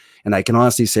And I can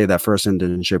honestly say that first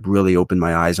internship really opened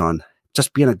my eyes on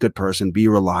just being a good person, be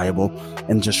reliable,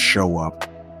 and just show up.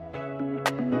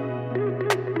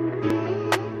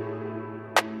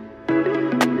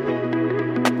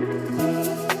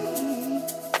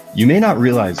 You may not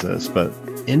realize this, but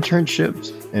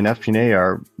internships in FP&A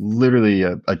are literally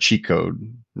a cheat code,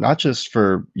 not just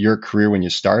for your career when you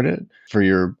start it, for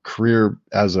your career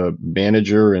as a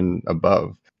manager and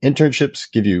above. Internships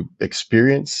give you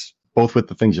experience, both with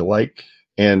the things you like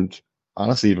and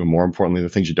honestly, even more importantly, the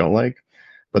things you don't like.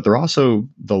 But they're also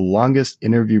the longest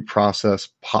interview process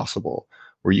possible,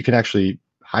 where you can actually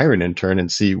hire an intern and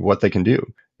see what they can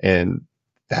do. And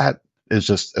that is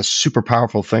just a super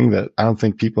powerful thing that I don't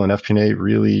think people in FP&A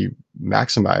really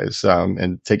maximize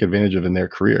and take advantage of in their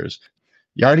careers.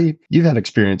 Yardi, you've had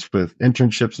experience with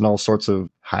internships and all sorts of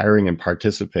hiring and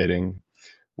participating.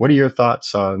 What are your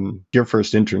thoughts on your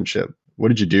first internship? What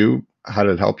did you do? How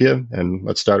did it help you? And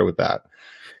let's start with that.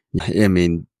 I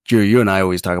mean, Drew, you and I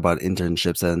always talk about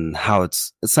internships and how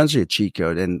it's essentially a cheat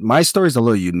code. And my story is a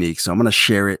little unique, so I'm going to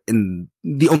share it in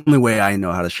the only way I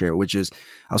know how to share it, which is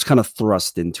I was kind of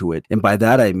thrust into it. And by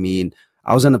that, I mean,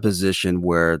 I was in a position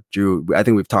where, Drew, I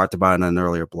think we've talked about in an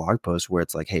earlier blog post where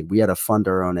it's like, hey, we had to fund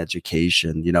our own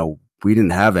education. We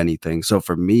didn't have anything. So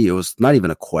for me, it was not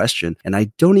even a question. And I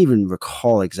don't even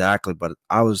recall exactly, but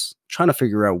I was trying to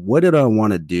figure out what did I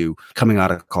want to do coming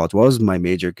out of college? What was my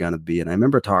major going to be? And I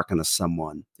remember talking to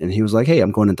someone and he was like, hey,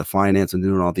 I'm going into finance and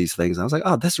doing all these things. And I was like,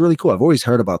 oh, that's really cool. I've always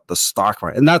heard about the stock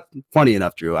market. And that's funny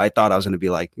enough, Drew. I thought I was going to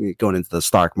be like going into the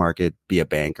stock market, be a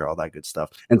banker, all that good stuff.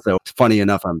 And so funny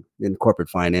enough, I'm in corporate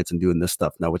finance and doing this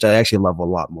stuff now, which I actually love a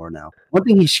lot more now. One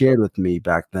thing he shared with me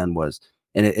back then was,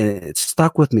 and it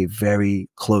stuck with me very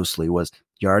closely, was,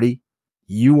 Yardi,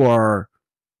 you are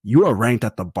ranked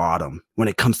at the bottom when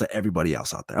it comes to everybody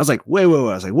else out there. I was like, wait. I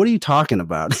was like, what are you talking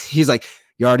about? He's like,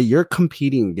 Yardi, you're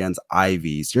competing against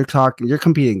Ivies. You're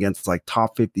competing against like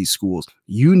top 50 schools.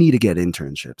 You need to get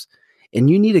internships, and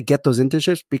you need to get those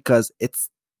internships because it's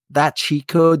that cheat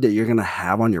code that you're going to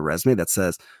have on your resume that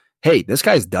says, hey, this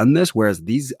guy's done this, whereas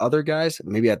these other guys,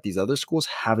 maybe at these other schools,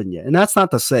 haven't yet. And that's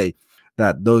not to say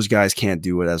that those guys can't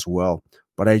do it as well.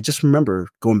 But I just remember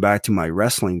going back to my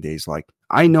wrestling days, like,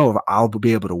 I know if I'll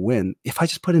be able to win if I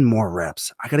just put in more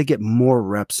reps. I got to get more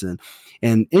reps in.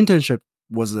 And internship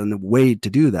was a way to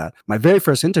do that. My very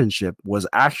first internship was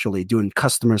actually doing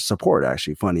customer support,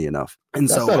 actually, funny enough. And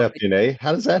that's not FP&A.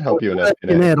 How does that help you in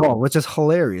FP&A? At all, which is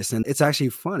hilarious. And it's actually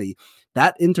funny.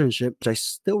 That internship, which I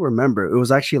still remember, it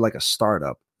was actually like a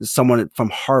startup. Someone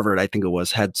from Harvard, I think it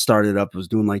was, had started up, was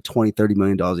doing like $20-30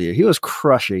 million a year. He was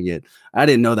crushing it. I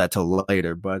didn't know that till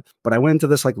later, but I went into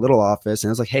this like little office and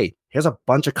I was like, hey, here's a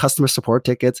bunch of customer support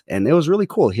tickets. And it was really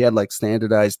cool. He had like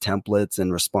standardized templates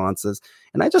and responses.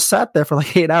 And I just sat there for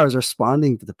like 8 hours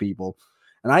responding to the people.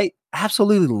 And I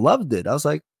absolutely loved it. I was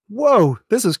like, whoa,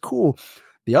 this is cool.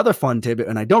 The other fun tidbit,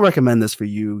 and I don't recommend this for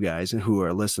you guys who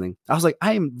are listening, I was like,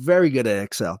 I am very good at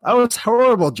Excel. I was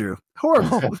horrible, Drew.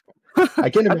 Horrible. I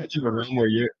can't imagine a room where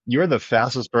you're the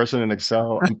fastest person in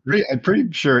Excel. I'm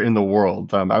pretty sure in the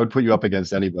world. I would put you up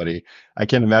against anybody. I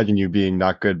can't imagine you being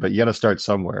not good, but you got to start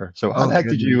somewhere. So how the heck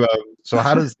did you? So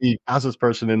how does the fastest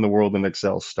person in the world in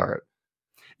Excel start?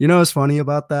 You know what's funny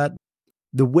about that?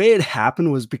 The way it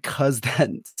happened was because that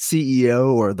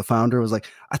CEO or the founder was like,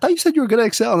 I thought you said you were good at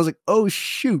Excel. And I was like, oh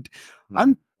shoot,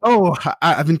 I've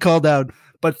been called out.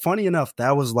 But funny enough,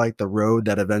 that was like the road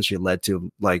that eventually led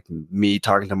to like me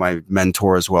talking to my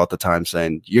mentor as well at the time,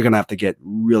 saying, you're going to have to get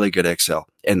really good at Excel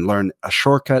and learn a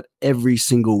shortcut every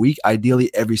single week, ideally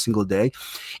every single day.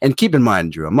 And keep in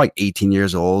mind, Drew, I'm like 18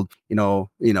 years old,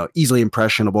 easily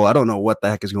impressionable. I don't know what the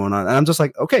heck is going on. And I'm just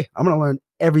like, okay, I'm going to learn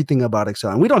everything about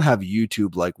Excel. And we don't have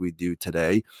YouTube like we do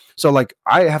today. So like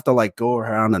I have to like go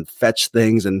around and fetch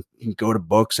things and go to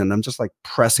books, and I'm just like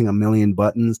pressing a million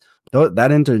buttons.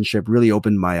 That internship really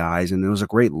opened my eyes, and it was a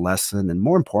great lesson. And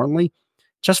more importantly,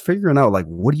 just figuring out like,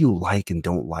 what do you like and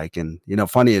don't like? And,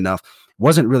 funny enough, it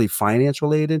wasn't really finance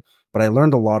related, but I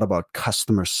learned a lot about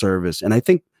customer service. And I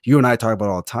think you and I talk about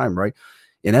it all the time, right?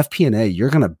 In FP&A, you're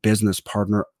going to business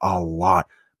partner a lot,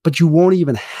 but you won't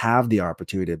even have the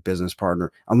opportunity to business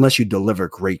partner unless you deliver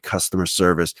great customer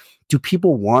service. Do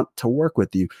people want to work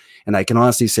with you? And I can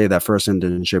honestly say that first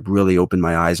internship really opened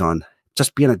my eyes on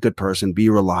just being a good person, be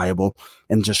reliable,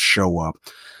 and just show up.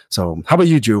 So how about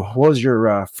you, Drew? What was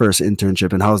your first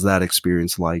internship, and how was that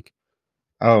experience like?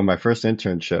 Oh, my first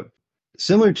internship.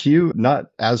 Similar to you, not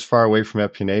as far away from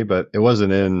FP&A, but it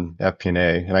wasn't in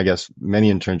FP&A. And I guess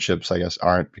many internships,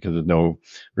 aren't because there's no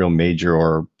real major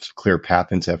or clear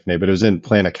path into FP&A, but it was in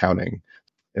plant accounting.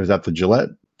 It was at the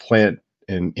Gillette plant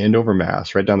in Andover,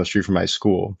 Mass, right down the street from my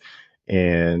school.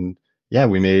 And yeah,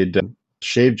 we made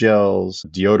shave gels,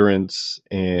 deodorants,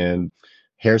 and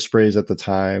hairsprays at the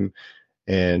time.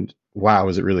 And wow,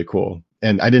 was it really cool.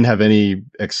 And I didn't have any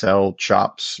Excel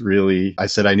chops really. I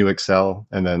said I knew Excel.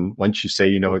 And then once you say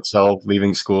you know Excel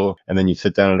leaving school, and then you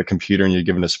sit down at a computer and you're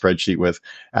given a spreadsheet with,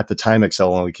 at the time,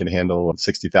 Excel only can handle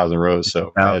 60,000 rows.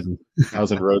 So I had 50,000.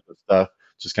 1,000 rows of stuff,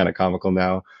 which is kind of comical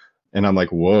now. And I'm like,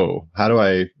 whoa, how do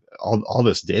I, all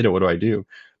this data, what do I do?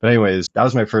 But anyways, that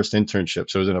was my first internship.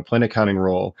 So it was in a plant accounting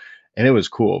role and it was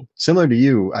cool. Similar to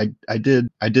you, I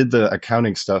did the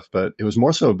accounting stuff, but it was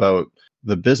more so about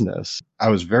the business. I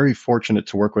was very fortunate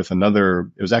to work with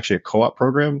it was actually a co-op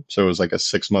program. So it was like a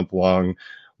 6 month long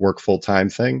work full time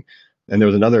thing. And there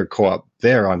was another co-op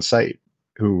there on site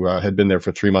who had been there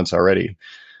for 3 months already.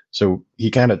 So he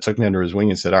kind of took me under his wing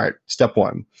and said, all right, step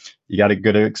one, you got to get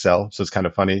good at Excel. So it's kind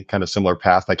of funny, kind of similar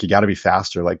path. Like you got to be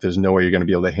faster. Like there's no way you're going to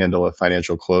be able to handle a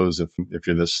financial close if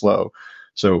you're this slow.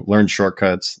 So learn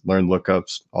shortcuts, learn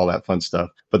lookups, all that fun stuff.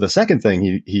 But the second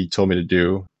thing he told me to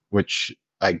do, which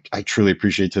I truly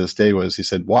appreciate to this day, was he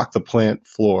said, walk the plant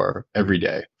floor every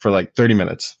day for like 30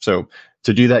 minutes. So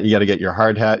to do that, you got to get your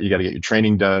hard hat, you got to get your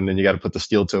training done, and you got to put the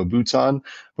steel toe boots on.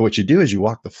 But what you do is you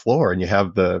walk the floor and you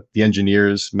have the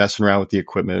engineers messing around with the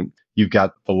equipment. You've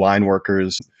got the line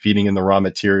workers feeding in the raw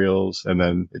materials, and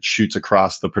then it shoots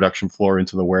across the production floor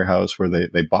into the warehouse where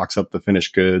they box up the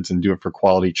finished goods and do it for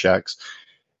quality checks.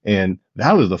 And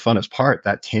that was the funnest part,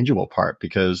 that tangible part,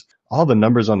 because all the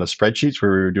numbers on the spreadsheets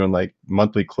where we were doing like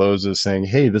monthly closes saying,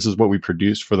 hey, this is what we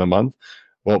produced for the month.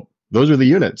 Well, those are the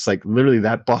units, like literally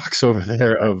that box over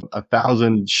there of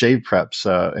 1,000 shave preps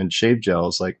and shave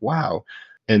gels. Like, wow.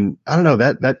 And I don't know,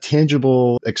 that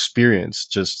tangible experience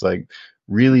just like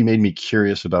really made me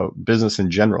curious about business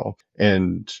in general.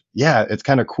 And yeah, it's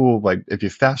kind of cool. Like if you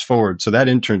fast forward, so that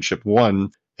internship,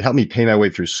 one, it helped me pay my way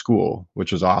through school,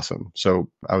 which was awesome. So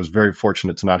I was very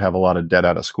fortunate to not have a lot of debt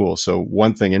out of school. So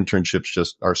one thing, internships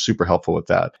just are super helpful with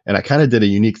that. And I kind of did a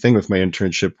unique thing with my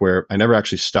internship where I never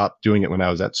actually stopped doing it when I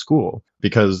was at school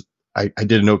because I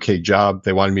did an okay job.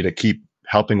 They wanted me to keep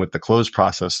helping with the close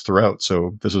process throughout.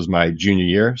 So this was my junior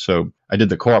year. So I did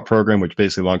the co-op program, which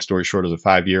basically, long story short, is a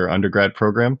 5-year undergrad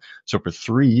program. So for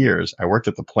 3 years, I worked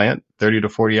at the plant 30 to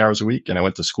 40 hours a week, and I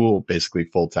went to school basically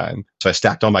full time. So I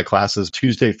stacked all my classes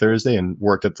Tuesday, Thursday, and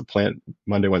worked at the plant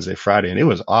Monday, Wednesday, Friday. And it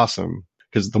was awesome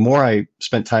because the more I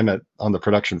spent time on the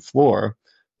production floor,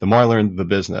 the more I learned the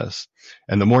business.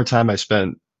 And the more time I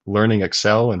spent learning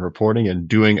Excel and reporting and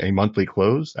doing a monthly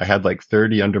close. I had like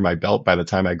 30 under my belt by the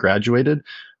time I graduated.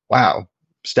 Wow.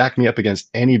 Stack me up against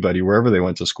anybody wherever they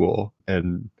went to school.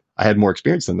 And I had more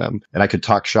experience than them. And I could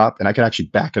talk shop and I could actually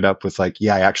back it up with like,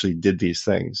 yeah, I actually did these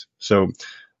things. So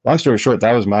long story short,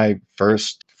 that was my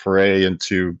first foray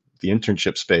into the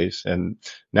internship space. And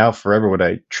now forever, what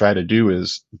I try to do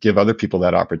is give other people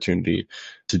that opportunity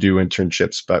to do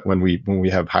internships. But when we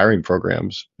have hiring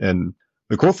programs, and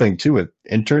the cool thing too with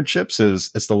internships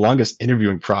is it's the longest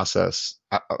interviewing process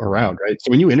around, right? So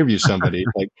when you interview somebody,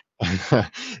 like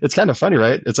it's kind of funny,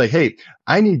 right? It's like, hey,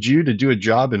 I need you to do a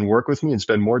job and work with me and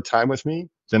spend more time with me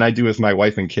than I do with my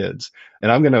wife and kids.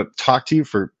 And I'm going to talk to you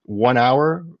for 1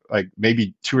 hour, like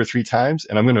maybe 2 or 3 times,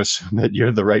 and I'm going to assume that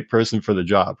you're the right person for the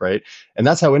job, right? And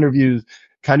that's how interviews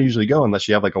kind of usually go, unless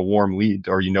you have like a warm lead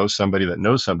or you know somebody that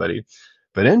knows somebody.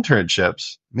 But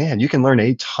internships, man, you can learn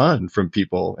a ton from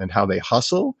people and how they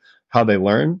hustle, how they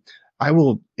learn. I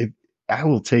will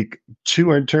take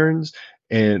 2 interns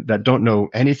and that don't know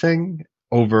anything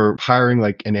over hiring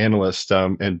like an analyst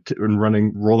and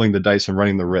rolling the dice and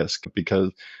running the risk,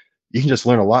 because you can just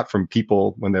learn a lot from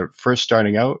people when they're first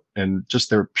starting out and just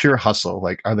their pure hustle.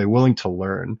 Like, are they willing to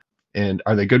learn? And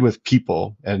are they good with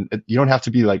people? And you don't have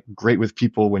to be like great with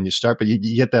people when you start, but you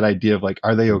get that idea of like,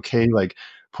 are they okay? Like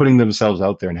putting themselves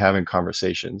out there and having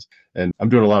conversations. And I'm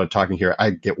doing a lot of talking here.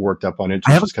 I get worked up on I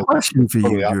have a internships because question for you,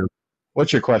 totally Drew.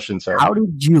 What's your question, sir? How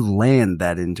did you land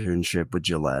that internship with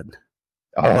Gillette?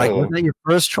 Like, was Oh, that your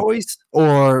first choice,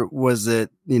 or was it,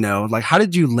 like, how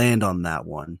did you land on that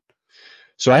one?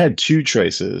 so I had 2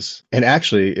 choices, and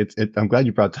actually, I'm glad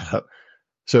you brought that up.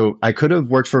 So I could have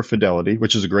worked for Fidelity,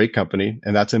 which is a great company,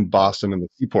 and that's in Boston in the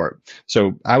Seaport.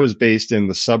 So I was based in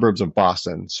the suburbs of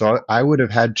Boston. So I would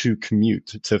have had to commute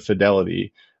to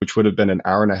Fidelity, which would have been an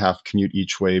hour and a half commute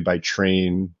each way by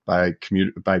train, by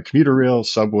commuter rail,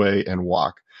 subway, and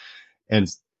walk.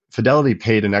 And Fidelity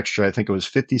paid an extra, I think it was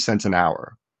 50 cents an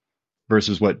hour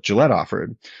versus what Gillette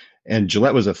offered. And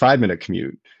Gillette was a 5-minute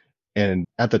commute. And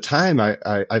at the time,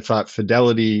 I thought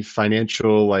Fidelity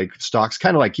financial like stocks,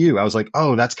 kind of like you. I was like,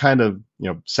 oh, that's kind of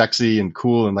sexy and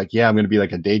cool, and like, yeah, I'm going to be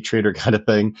like a day trader kind of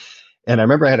thing. And I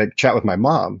remember I had a chat with my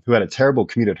mom who had a terrible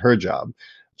commute at her job.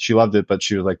 She loved it, but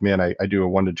she was like, man, I do a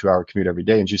 1 to 2 hour commute every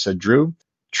day. And she said, Drew,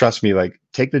 trust me, like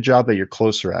take the job that you're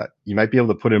closer at. You might be able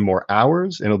to put in more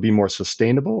hours and it'll be more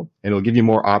sustainable and it'll give you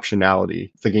more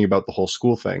optionality thinking about the whole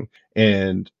school thing.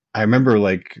 And I remember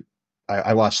like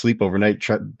I lost sleep overnight,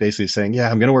 basically saying,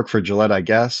 yeah, I'm going to work for Gillette, I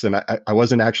guess. And I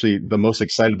wasn't actually the most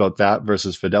excited about that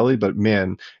versus Fidelity, but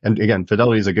man, and again,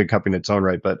 Fidelity is a good company in its own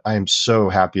right, but I am so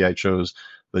happy I chose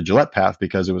the Gillette path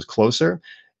because it was closer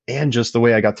and just the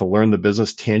way I got to learn the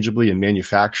business tangibly in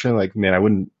manufacturing. Like, man, I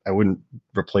wouldn't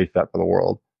replace that for the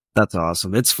world. That's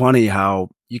awesome. It's funny how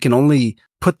you can only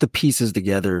put the pieces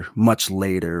together much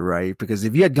later, right? Because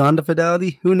if you had gone to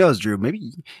Fidelity, who knows, Drew?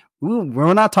 Maybe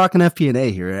we're not talking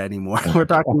FP&A here anymore. We're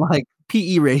talking like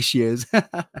PE ratios, which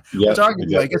Yeah,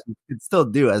 arguably I exactly. guess we could still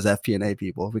do as FP&A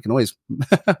people. We can always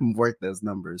work those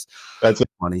numbers. That's it.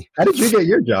 Funny. How did you get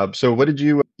your job? So what did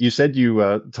you said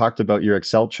you talked about your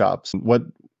Excel chops.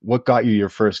 What got you your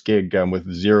first gig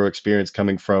with zero experience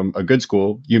coming from a good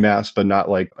school, UMass, but not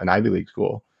like an Ivy League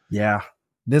school? Yeah.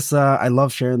 This I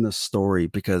love sharing this story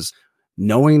because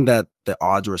knowing that the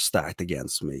odds were stacked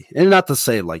against me. And not to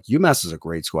say like UMass is a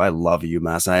great school. I love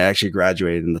UMass. I actually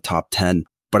graduated in the top 10.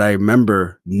 But I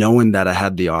remember knowing that I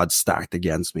had the odds stacked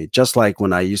against me. Just like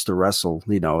when I used to wrestle,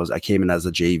 I came in as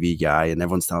a JV guy and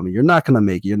everyone's telling me, you're not going to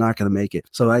make it. You're not going to make it.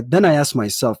 So then I asked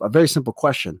myself a very simple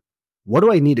question. What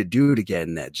do I need to do to get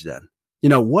an edge then?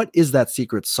 What is that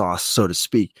secret sauce, so to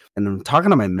speak? And I'm talking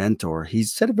to my mentor. He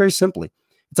said it very simply.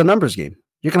 It's a numbers game.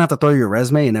 You're going to have to throw your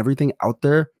resume and everything out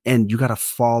there and you got to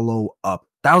follow up.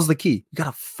 That was the key. You got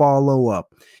to follow up.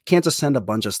 You can't just send a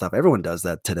bunch of stuff. Everyone does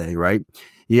that today, right?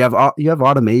 You have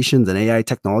automations and AI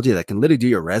technology that can literally do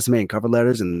your resume and cover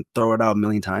letters and throw it out a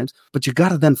million times, but you got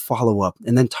to then follow up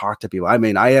and then talk to people. I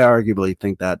mean, I arguably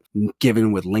think that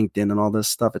given with LinkedIn and all this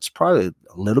stuff, it's probably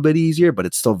a little bit easier, but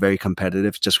it's still very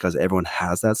competitive just because everyone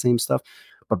has that same stuff.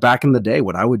 But back in the day,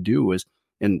 what I would do was,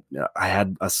 and I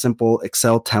had a simple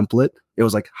Excel template. It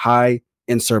was like, hi,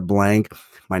 insert blank.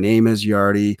 My name is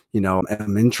Yardi.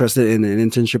 I'm interested in an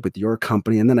internship with your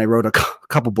company. And then I wrote a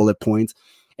couple bullet points.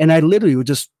 And I literally would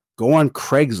just go on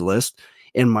Craigslist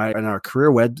in our career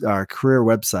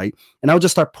website, and I would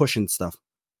just start pushing stuff,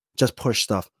 just push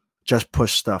stuff, just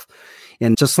push stuff.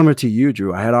 And just similar to you,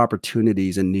 Drew, I had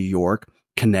opportunities in New York,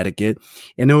 Connecticut,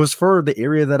 and it was for the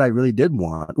area that I really did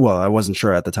want. Well, I wasn't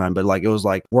sure at the time, but like it was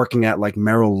like working at like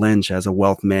Merrill Lynch as a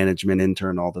wealth management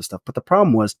intern, all this stuff. But the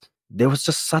problem was there was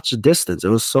just such a distance. It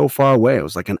was so far away. It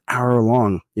was like an hour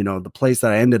long. The place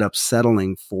that I ended up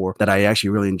settling for that I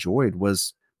actually really enjoyed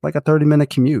was like a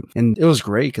 30-minute commute. And it was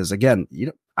great because again,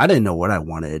 I didn't know what I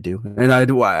wanted to do. And I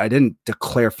didn't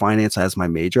declare finance as my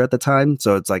major at the time.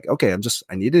 So it's like, okay,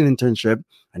 I need an internship.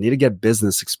 I need to get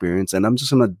business experience and I'm just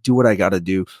going to do what I got to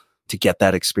do to get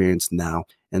that experience now.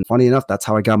 And funny enough, that's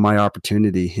how I got my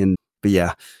opportunity. But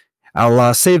yeah,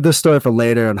 I'll save this story for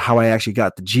later on how I actually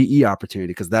got the GE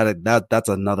opportunity because that's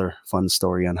another fun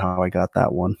story on how I got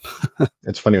that one.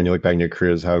 It's funny when you look back in your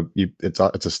career is how it's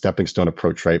a stepping stone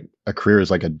approach, right? A career is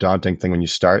like a daunting thing when you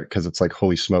start because it's like,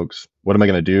 holy smokes, what am I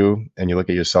going to do? And you look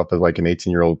at yourself as like an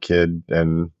 18-year-old kid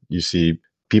and you see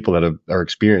people that are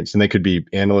experienced and they could be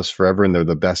analysts forever and they're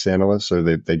the best analysts or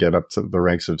they get up to the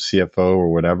ranks of CFO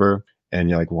or whatever. And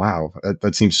you're like, wow,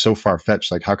 that seems so far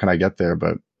fetched. Like, how can I get there?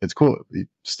 But it's cool.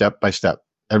 Step by step,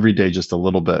 every day, just a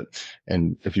little bit.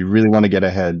 And if you really want to get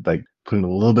ahead, like put in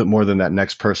a little bit more than that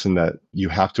next person that you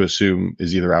have to assume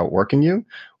is either outworking you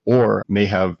or may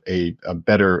have a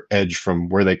better edge from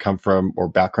where they come from or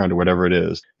background or whatever it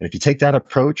is. And if you take that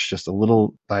approach just a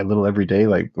little by little every day,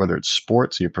 like whether it's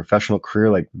sports or your professional career,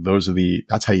 like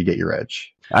that's how you get your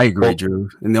edge. I agree, Well, Drew.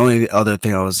 And the only other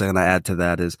thing I was going to add to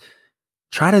that is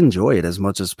try to enjoy it as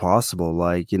much as possible.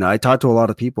 Like, I talk to a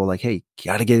lot of people like, hey, you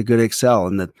got to get a good Excel.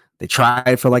 And that they try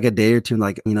it for like a day or two and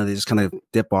like, they just kind of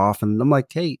dip off. And I'm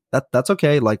like, hey, that's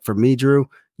okay. Like for me, Drew,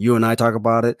 you and I talk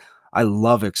about it. I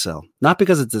love Excel, not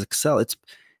because it's Excel. It's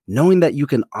knowing that you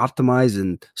can optimize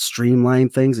and streamline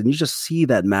things and you just see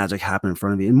that magic happen in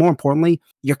front of you. And more importantly,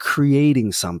 you're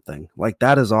creating something like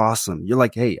that is awesome. You're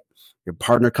like, hey, your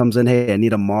partner comes in, hey, I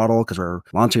need a model because we're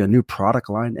launching a new product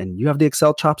line and you have the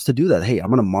Excel chops to do that. Hey, I'm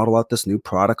going to model out this new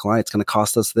product line. It's going to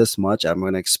cost us this much. I'm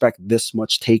going to expect this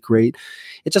much take rate.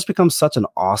 It just becomes such an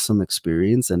awesome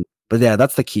experience. But yeah,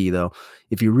 that's the key though.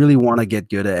 If you really want to get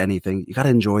good at anything, you got to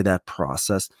enjoy that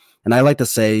process. And I like to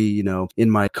say,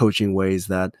 in my coaching ways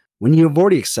that when you've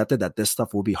already accepted that this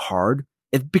stuff will be hard,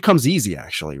 it becomes easy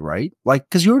actually, right? Like,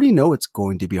 cause you already know it's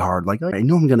going to be hard. Like, I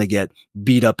know I'm going to get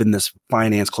beat up in this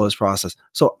finance close process.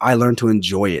 So I learned to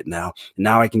enjoy it now.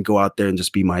 Now I can go out there and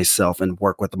just be myself and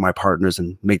work with my partners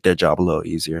and make their job a little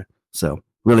easier. So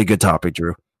really good topic,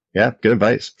 Drew. Yeah, good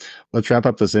advice. Let's wrap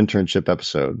up this internship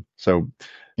episode. So,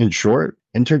 in short,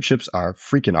 internships are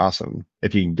freaking awesome.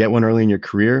 If you can get one early in your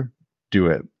career, do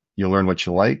it. You'll learn what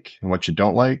you like and what you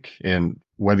don't like. And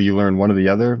whether you learn one or the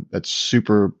other, that's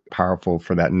super powerful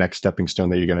for that next stepping stone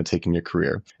that you're going to take in your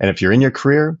career. And if you're in your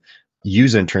career,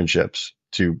 use internships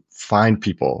to find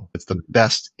people. It's the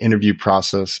best interview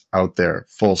process out there,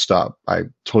 full stop. I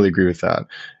totally agree with that.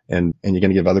 And you're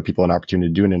going to give other people an opportunity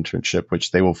to do an internship,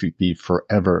 which they will be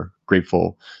forever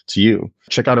grateful to you.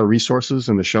 Check out our resources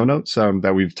in the show notes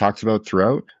that we've talked about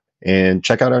throughout, and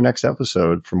check out our next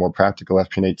episode for more practical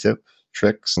FP&A tips,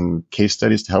 tricks, and case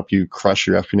studies to help you crush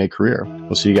your FP&A career.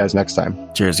 We'll see you guys next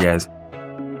time. Cheers, guys.